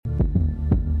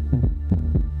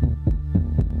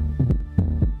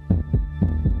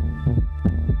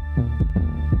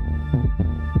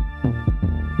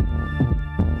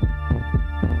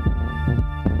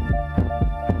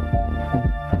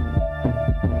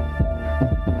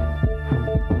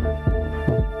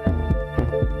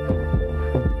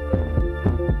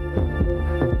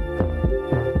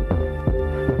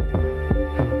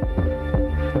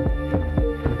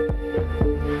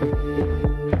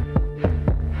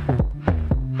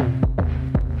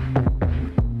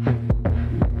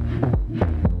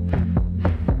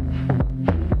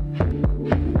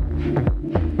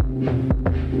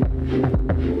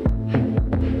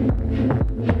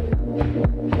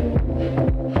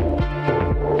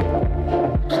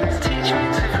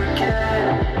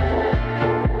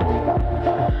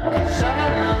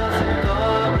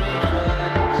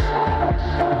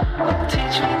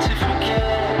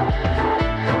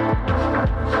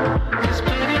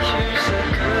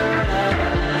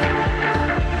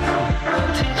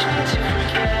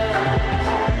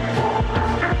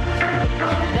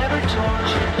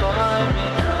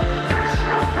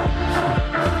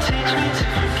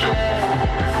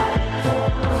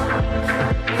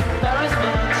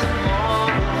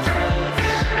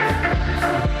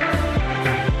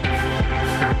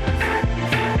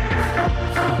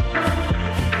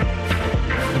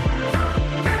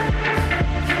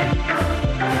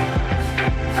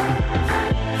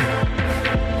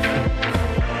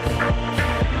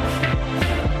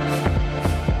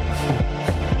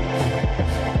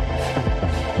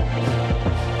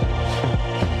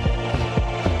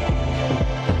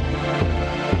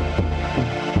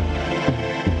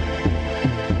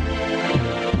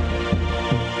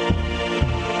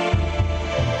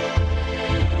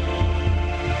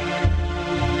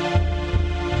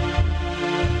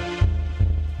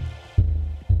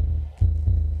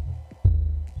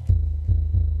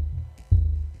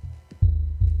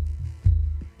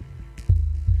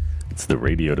It's the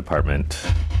radio department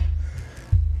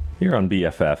here on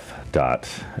BFF.FM.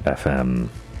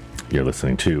 You're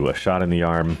listening to A Shot in the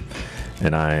Arm,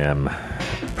 and I am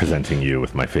presenting you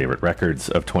with my favorite records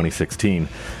of 2016.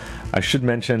 I should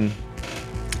mention,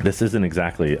 this isn't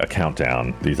exactly a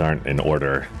countdown. These aren't in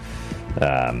order,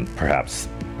 perhaps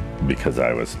because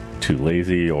I was too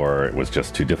lazy or it was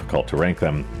just too difficult to rank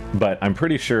them. But I'm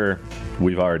pretty sure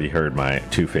we've already heard my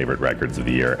two favorite records of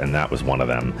the year, and that was one of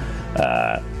them.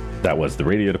 That was the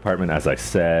radio department, as I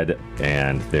said,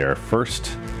 and their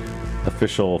first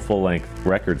official full-length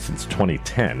record since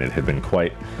 2010. It had been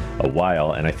quite a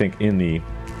while, and I think in the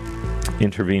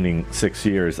intervening 6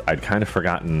 years, I'd kind of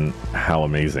forgotten how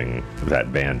amazing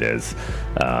that band is.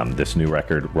 This new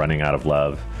record, Running Out of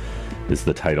Love, is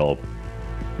the title.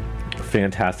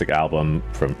 Fantastic album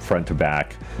from front to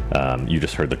back. You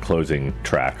just heard the closing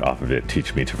track off of it,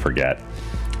 Teach Me to Forget.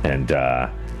 And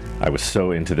I was so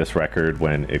into this record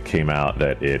when it came out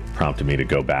that it prompted me to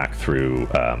go back through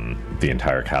the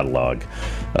entire catalog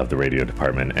of the radio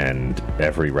department, and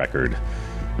every record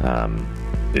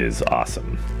is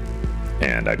awesome.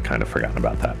 And I'd kind of forgotten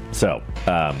about that. So,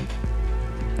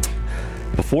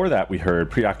 before that, we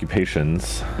heard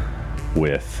Preoccupations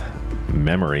with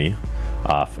Memory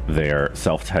off their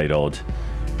self-titled,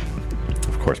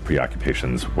 of course,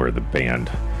 Preoccupations are the band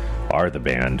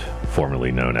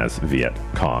formerly known as Viet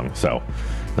Cong. So,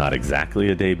 not exactly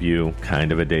a debut,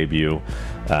 kind of a debut.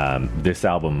 This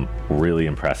album really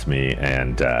impressed me,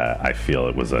 and I feel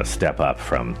it was a step up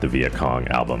from the Viet Cong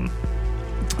album.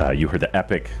 You heard the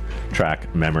epic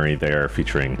track Memory there,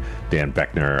 featuring Dan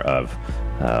Beckner of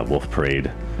Wolf Parade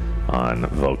on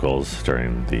vocals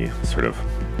during the sort of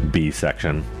B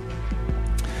section.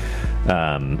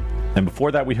 And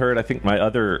before that, we heard, I think,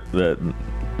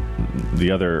 the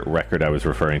other record I was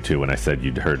referring to when I said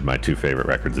you'd heard my two favorite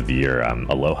records of the year,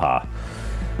 Aloha,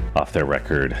 off their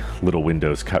record Little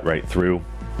Windows Cut Right Through.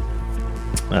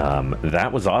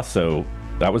 That was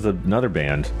another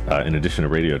band, in addition to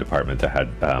Radio Department, that had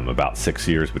about 6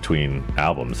 years between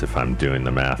albums, if I'm doing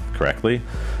the math correctly.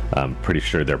 I'm pretty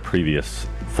sure their previous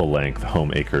full-length,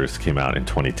 Home Acres, came out in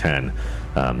 2010.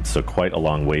 So quite a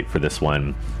long wait for this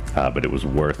one, but it was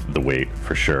worth the wait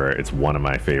for sure. It's one of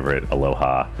my favorite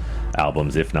Aloha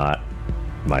albums, if not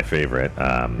my favorite,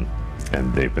 and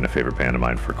they've been a favorite band of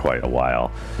mine for quite a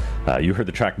while. You heard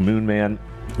the track Moon Man.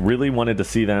 Really wanted to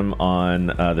see them on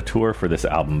the tour for this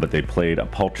album, but they played a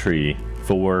paltry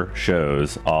 4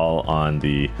 shows, all on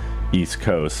the East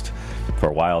Coast. For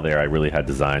a while there, I really had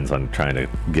designs on trying to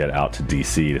get out to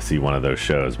DC to see one of those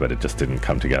shows, but it just didn't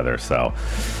come together. So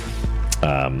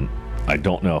I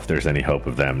don't know if there's any hope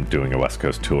of them doing a West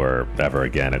Coast tour ever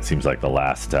again. It seems like the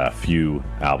last few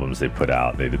albums they put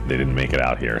out, they didn't make it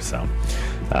out here. So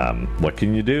what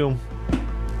can you do?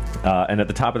 And at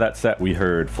the top of that set, we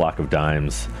heard Flock of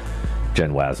Dimes,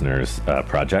 Jen Wasner's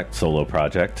solo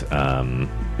project.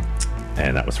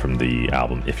 And that was from the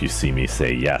album If You See Me,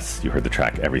 Say Yes. You heard the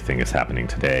track Everything Is Happening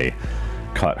Today.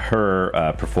 Caught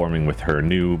her performing with her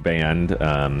new band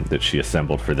that she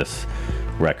assembled for this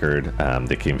record.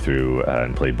 They came through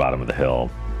and played Bottom of the Hill,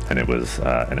 and it was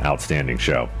an outstanding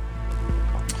show.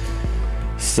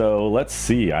 So let's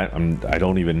see. I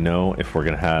don't even know if we're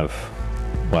going to have...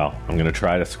 Well, I'm going to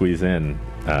try to squeeze in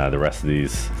the rest of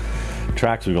these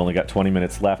tracks. We've only got 20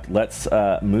 minutes left. Let's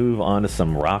move on to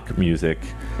some rock music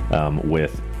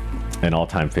with an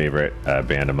all-time favorite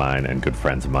band of mine and good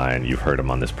friends of mine. You've heard them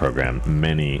on this program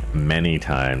many, many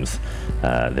times.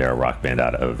 They're a rock band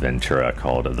out of Ventura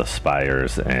called The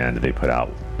Spires, and they put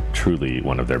out truly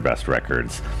one of their best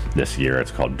records this year.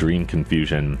 It's called Dream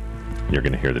Confusion. You're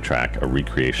going to hear the track, a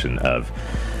recreation of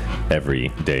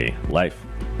Everyday Life.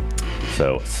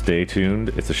 So stay tuned.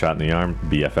 It's A Shot in the Arm,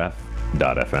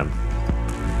 BFF.FM.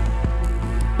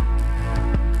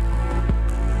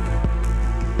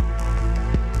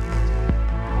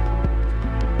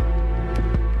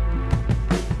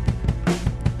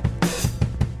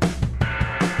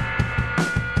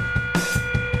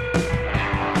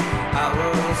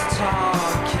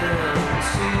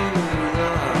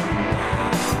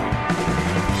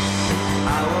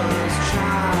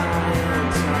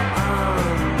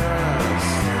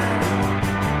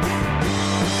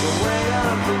 The way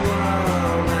of the world.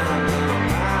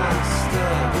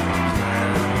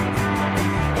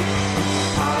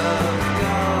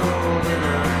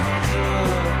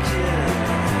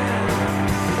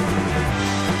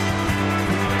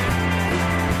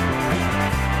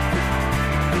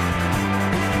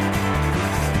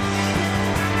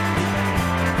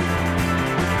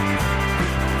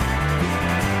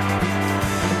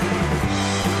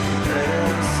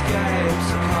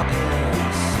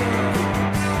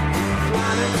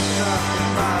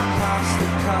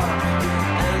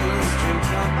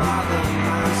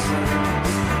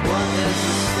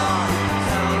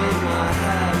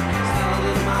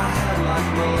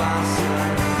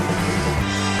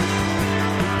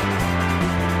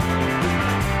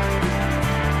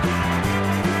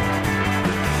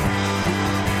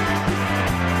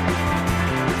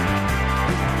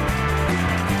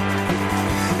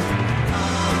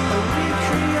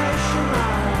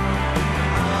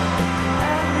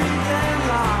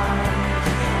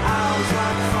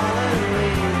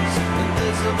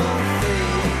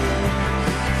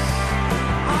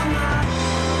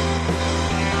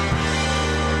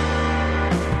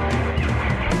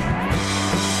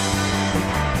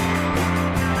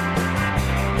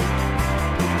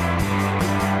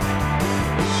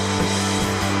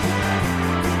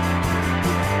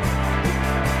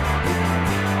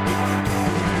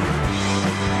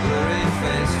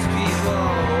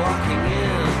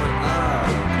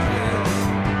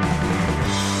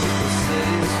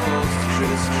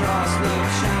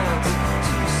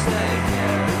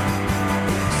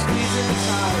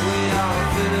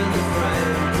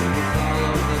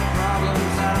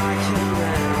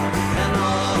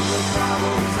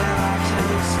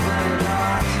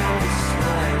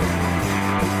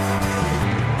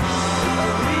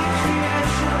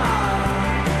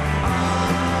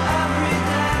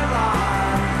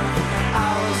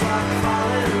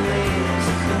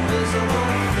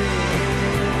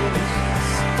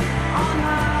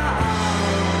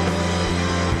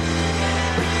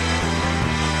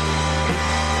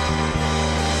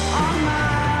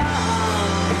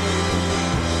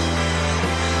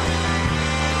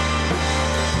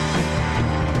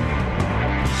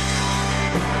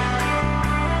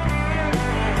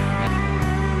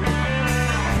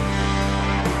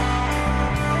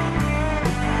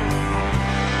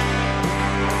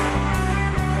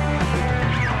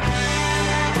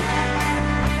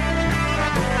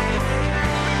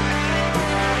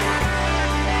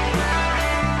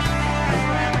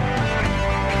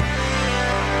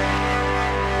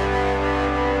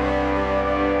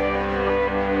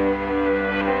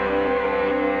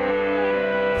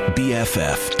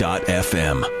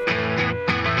 BFF.FM.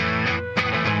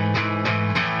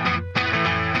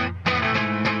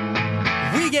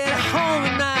 We get home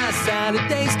and my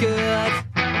Saturday's good.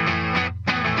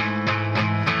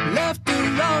 Left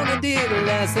alone, I did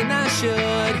less than I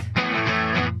should.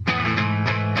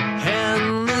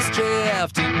 Endless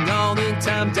drifting all the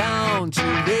time down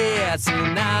to this,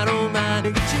 and I don't mind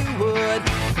if you would.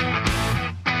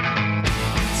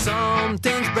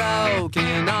 Something's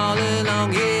broken all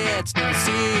along, it's no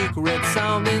secret,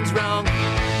 something's wrong.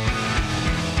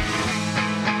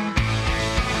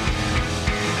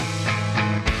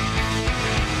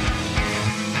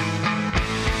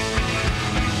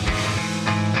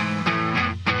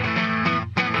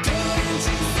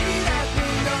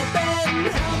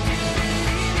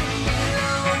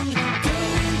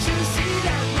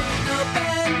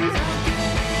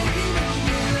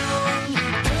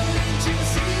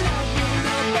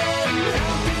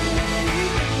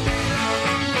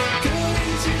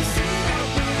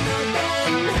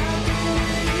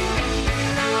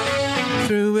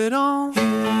 Through it all,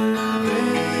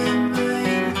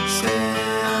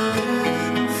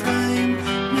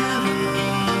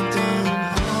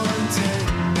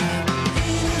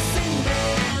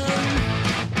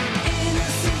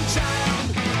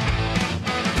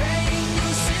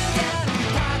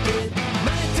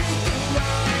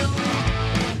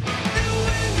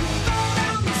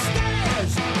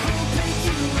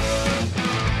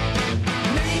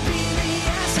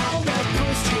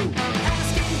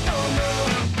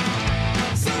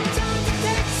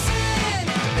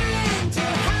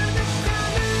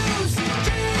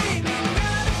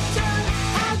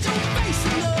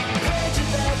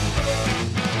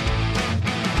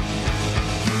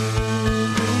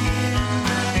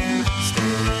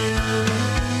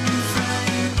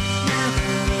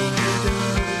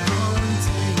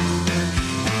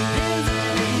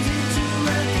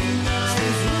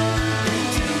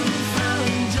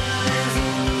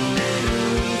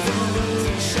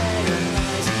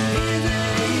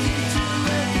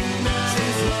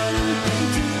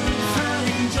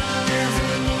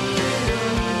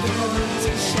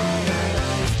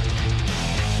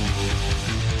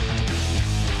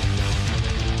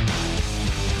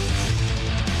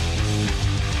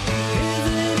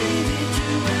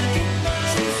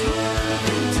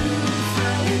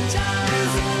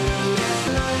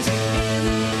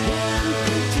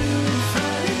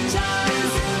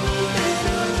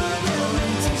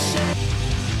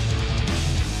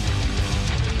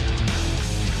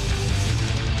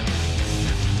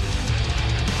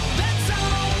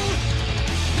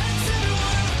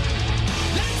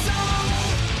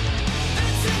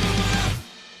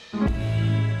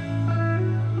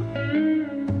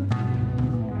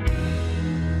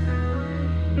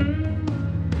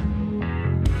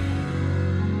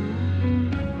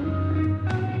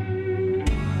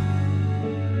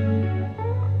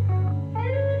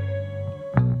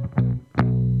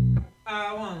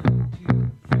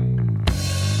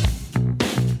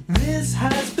 this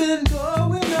has been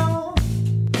going on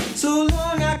so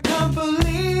long I can't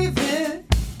believe it.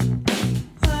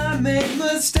 I made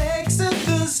mistakes at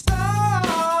the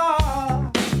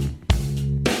start,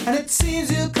 and it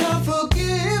seems you can't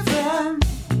forgive them.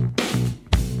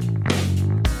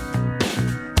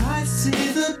 I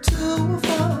see the two of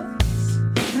us,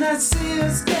 and I see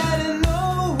us getting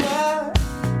nowhere.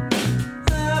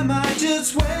 Am I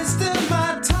just wasting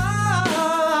my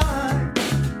time,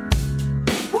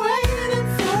 waiting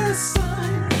for a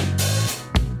sign?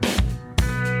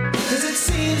 'Cause it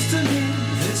seems to me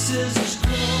this is as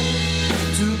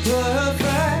close to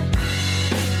perfect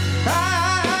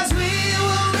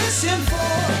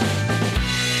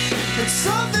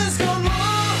Something's gone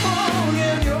wrong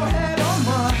in your head or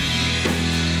mine.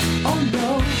 Oh no.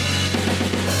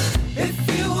 If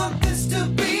you want this to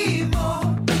be more,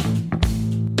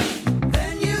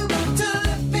 then you got to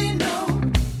let me know.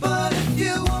 But if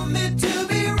you want me to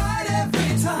be right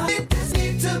every time, you just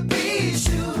need to be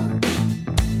sure.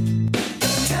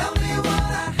 Tell me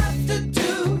what I have to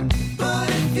do. But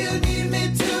if you need me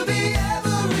to be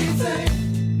everything,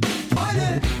 why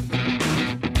then?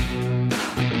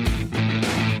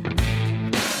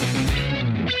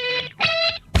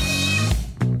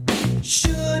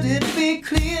 Should it be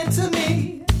clear to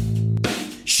me?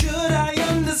 Should I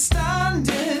understand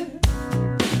it?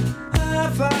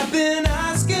 Have I been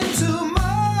asking too much?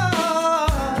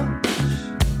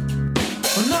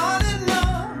 Or not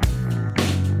enough?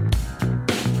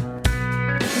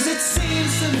 'Cause it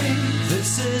seems to me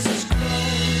this is as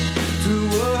close to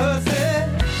worth it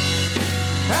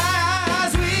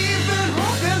as we've been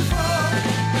hoping for.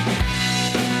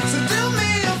 So do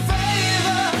me a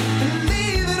favor and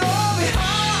leave it all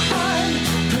behind,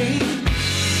 please.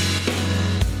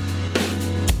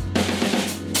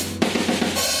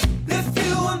 If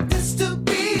you want this to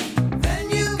be, then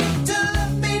you got to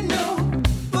let me know.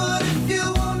 But if you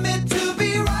want me to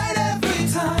be right every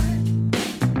time,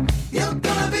 you're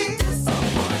gonna be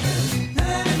disappointed.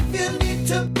 And if you need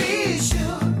to be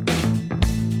sure,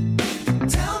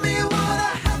 tell me what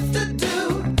I have to do.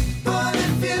 But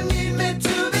if you need me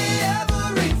to be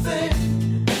everything,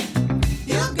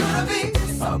 you're gonna be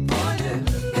disappointed.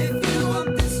 If you want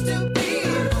this to be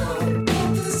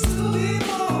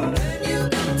more, then you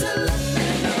got to let me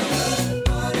know.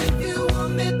 But if you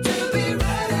want me to be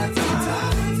right every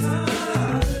time,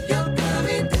 you're gonna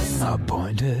be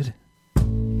disappointed.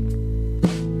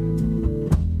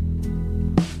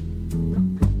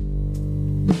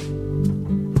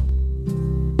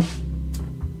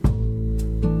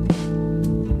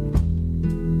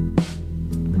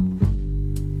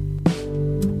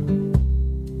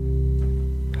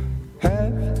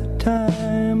 Half the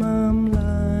time I'm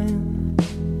lying,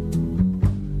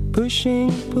 pushing,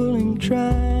 pulling,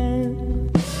 trying,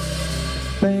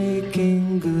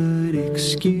 making good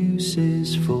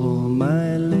excuses for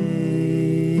my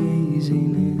laziness.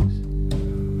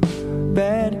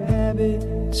 Bad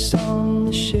habits on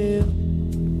the shelf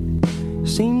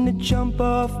seem to jump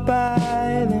off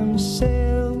by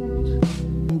themselves.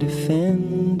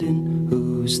 Defending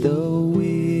who's the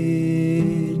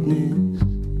witness.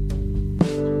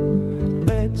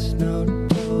 Let's not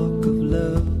talk of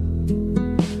love.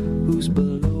 Who's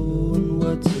below and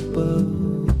what's above?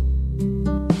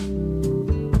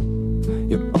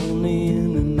 You're only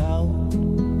in and out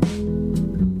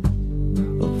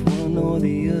of one or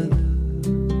the other.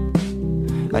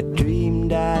 I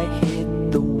dreamed I hit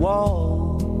the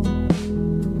wall,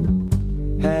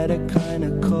 had a kind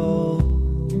of call.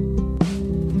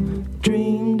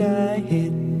 Dreamed I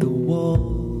hit the wall.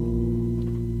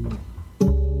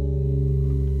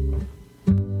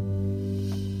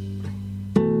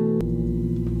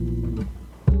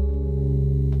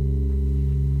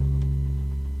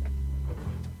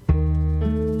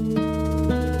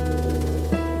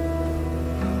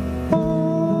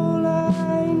 All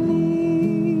I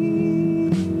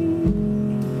need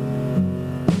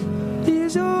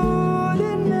is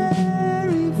ordinary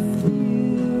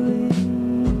feeling.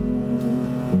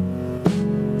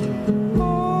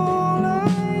 All I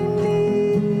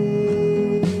need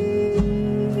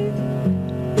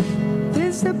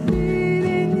is the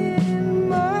beating in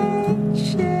my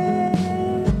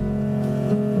chest.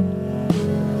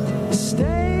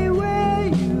 Stay where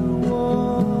you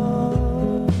are,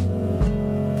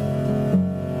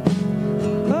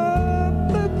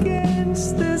 up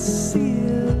against the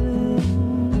ceiling.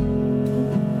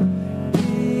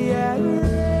 Be at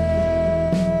rest.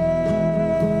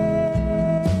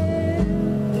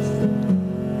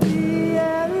 Be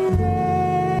at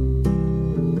rest.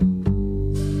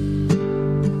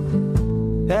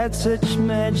 Had such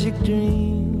magic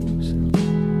dreams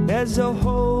as the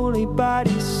holy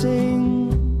body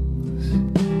sings.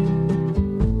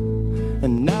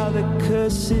 And now the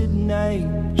cursed night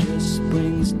just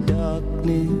brings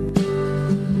darkness.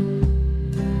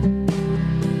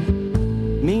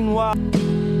 Meanwhile,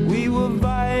 we were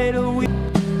vital,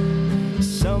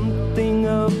 something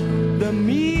of the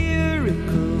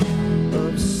miracle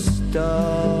of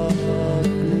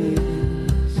darkness.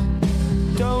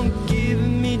 Don't give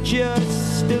me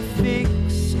just a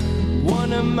fix,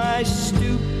 one of my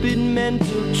stupid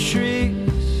mental tricks.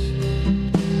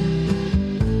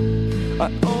 I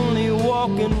only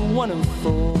walk in one of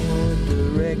four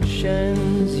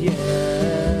directions,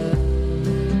 yeah.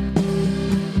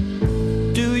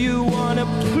 Do you want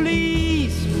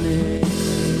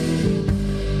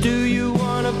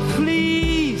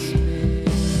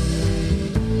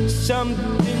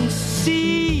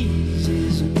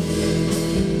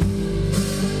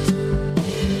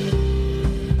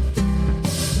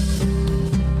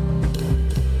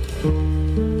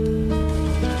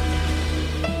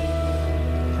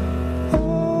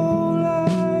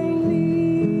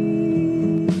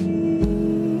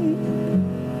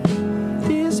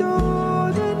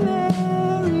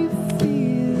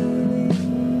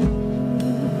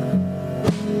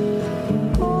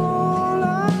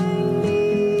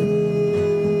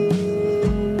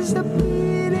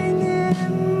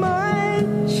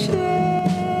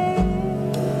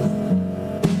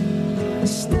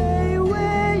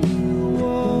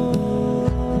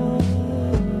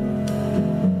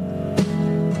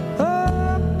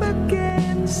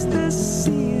against the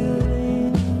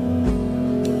ceiling.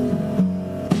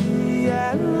 We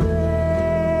had rain.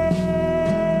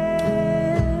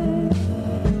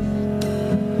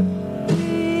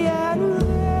 We had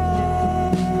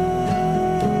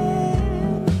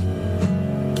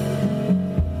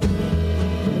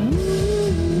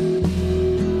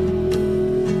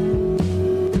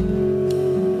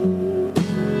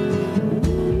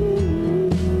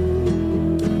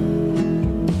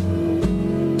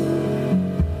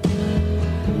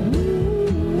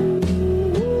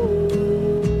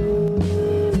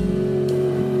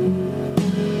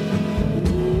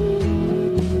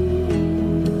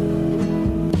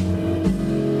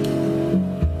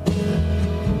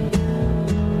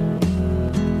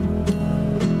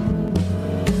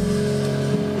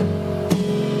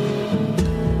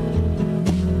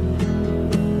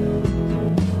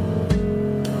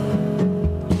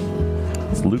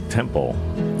Luke Temple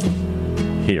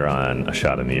here on A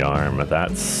Shot in the Arm.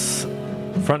 That's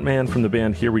frontman from the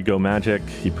band Here We Go Magic.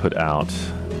 He put out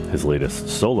his latest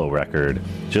solo record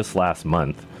just last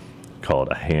month called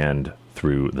A Hand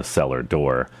Through the Cellar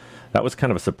Door. That was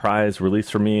kind of a surprise release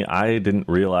for me. I didn't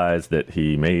realize that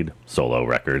he made solo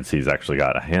records. He's actually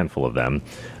got a handful of them,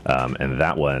 and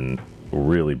that one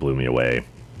really blew me away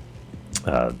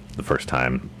the first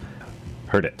time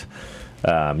I heard it.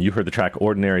 You heard the track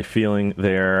Ordinary Feeling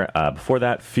there. Before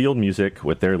that, Field Music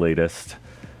with their latest,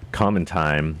 Common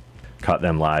Time. Caught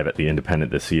them live at the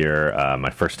Independent this year.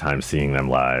 My first time seeing them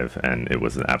live, and it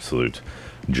was an absolute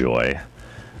joy.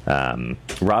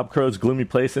 Rob Crow's Gloomy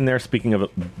Place in there. Speaking of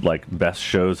like best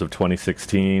shows of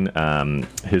 2016,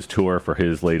 his tour for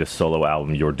his latest solo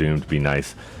album, You're Doomed to Be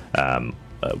Nice,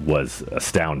 was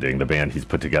astounding. The band he's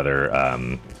put together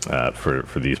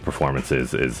for these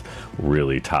performances is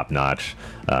really top notch.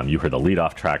 You heard the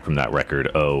lead-off track from that record,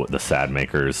 Oh, the Sad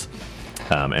Makers,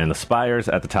 and the Spires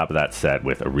at the top of that set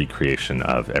with a recreation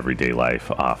of Everyday Life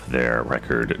off their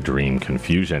record Dream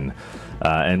Confusion.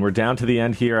 And we're down to the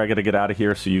end here. I got to get out of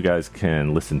here so you guys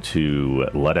can listen to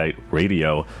Luddite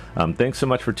Radio. Thanks so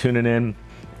much for tuning in.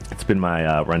 It's been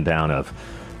my rundown of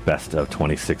best of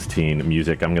 2016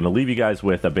 music. I'm going to leave you guys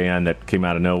with a band that came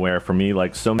out of nowhere for me.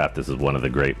 Like so much, this is one of the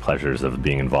great pleasures of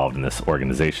being involved in this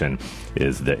organization,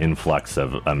 is the influx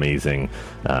of amazing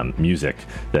music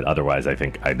that otherwise I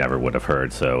think I never would have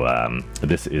heard. So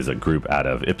this is a group out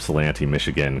of Ypsilanti,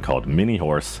 Michigan called Mini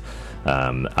Horse.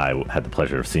 I had the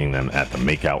pleasure of seeing them at the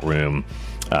Makeout Room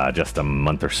just a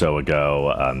month or so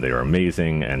ago. They were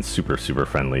amazing and super, super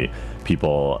friendly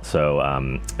people. So,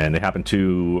 and they happen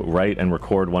to write and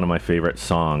record one of my favorite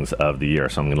songs of the year.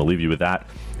 So I'm going to leave you with that.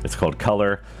 It's called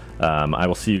Color. I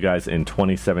will see you guys in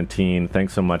 2017.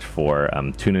 Thanks so much for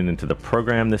tuning into the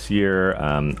program this year.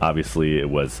 Obviously, it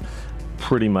was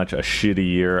pretty much a shitty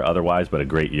year otherwise, but a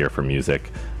great year for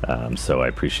music. So I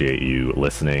appreciate you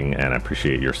listening, and I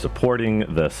appreciate your supporting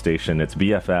the station. It's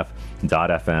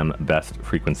BFF.FM, best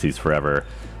frequencies forever.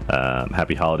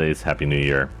 Happy holidays, happy new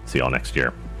year. See y'all next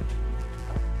year.